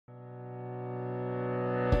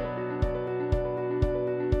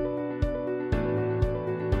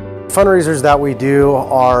Fundraisers that we do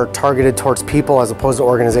are targeted towards people as opposed to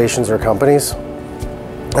organizations or companies.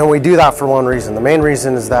 And we do that for one reason. The main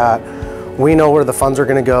reason is that we know where the funds are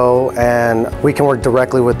going to go and we can work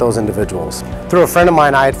directly with those individuals. Through a friend of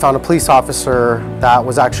mine, I had found a police officer that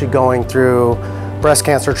was actually going through breast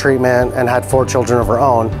cancer treatment and had 4 children of her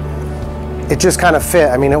own. It just kind of fit.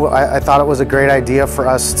 I mean, I thought it was a great idea for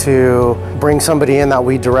us to bring somebody in that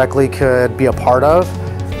we directly could be a part of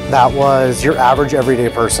that was your average everyday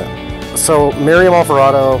person. So Miriam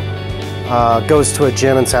Alvarado goes to a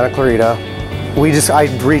gym in Santa Clarita.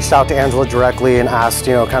 I reached out to Angela directly and asked,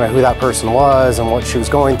 kind of who that person was and what she was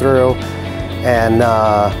going through, and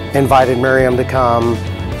invited Miriam to come.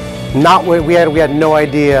 We had no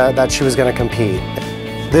idea that she was going to compete.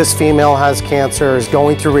 This female has cancer, is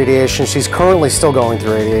going through radiation. She's currently still going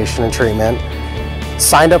through radiation and treatment.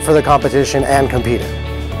 Signed up for the competition and competed.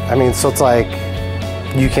 I mean, so it's like,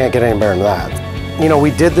 you can't get any better than that.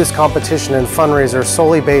 We did this competition and fundraiser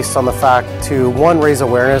solely based on the fact to, 1, raise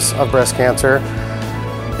awareness of breast cancer,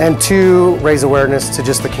 and 2, raise awareness to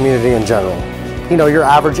just the community in general. Your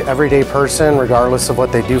average everyday person, regardless of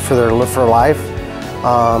what they do for life,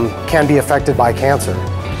 can be affected by cancer.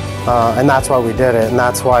 And that's why we did it, and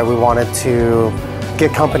that's why we wanted to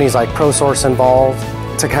get companies like ProSource involved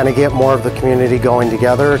to kind of get more of the community going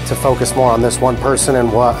together to focus more on this one person and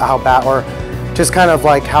how bad, or just kind of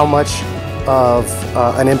like how much of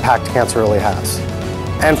an impact cancer really has.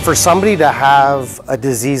 And for somebody to have a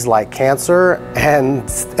disease like cancer and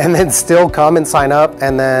then still come and sign up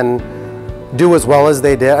and then do as well as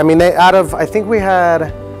they did. I mean, I think we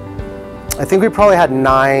probably had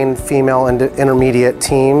 9 female intermediate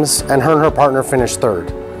teams, and her partner finished 3rd,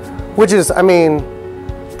 which is, I mean,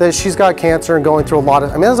 that she's got cancer and going through a lot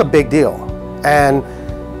of, that's a big deal. And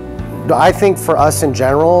I think for us in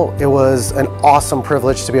general, it was an awesome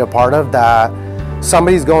privilege to be a part of that.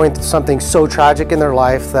 Somebody's going through something so tragic in their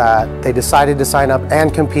life that they decided to sign up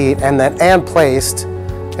and compete and placed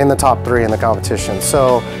in the top 3 in the competition.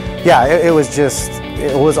 So yeah, it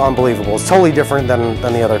was unbelievable. It's totally different than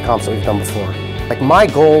the other comps that we've done before. Like, my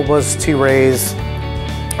goal was to raise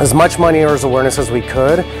as much money or as awareness as we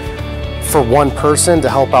could for one person to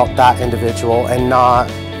help out that individual, and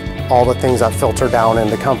not all the things that filter down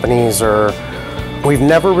into companies. Or we've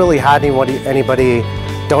never really had anybody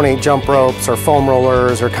donate jump ropes or foam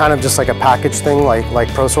rollers, or kind of just like a package thing like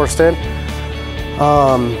ProSource did.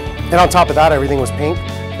 And on top of that, everything was pink.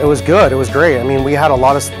 It was good, it was great. I mean, we had a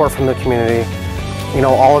lot of support from the community.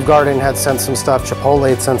 Olive Garden had sent some stuff, Chipotle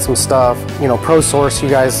had sent some stuff. ProSource, you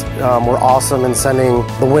guys were awesome in sending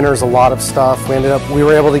the winners a lot of stuff. We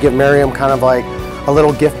were able to give Miriam kind of like a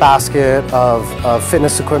little gift basket of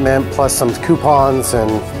fitness equipment plus some coupons, and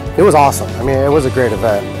it was awesome. I mean, it was a great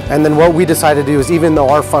event. And then what we decided to do is, even though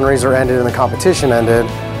our fundraiser ended and the competition ended,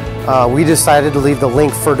 we decided to leave the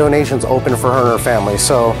link for donations open for her and her family.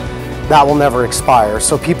 So that will never expire.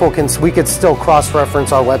 So we could still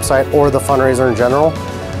cross-reference our website or the fundraiser in general,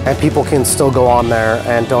 and people can still go on there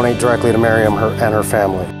and donate directly to Miriam and her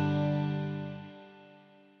family.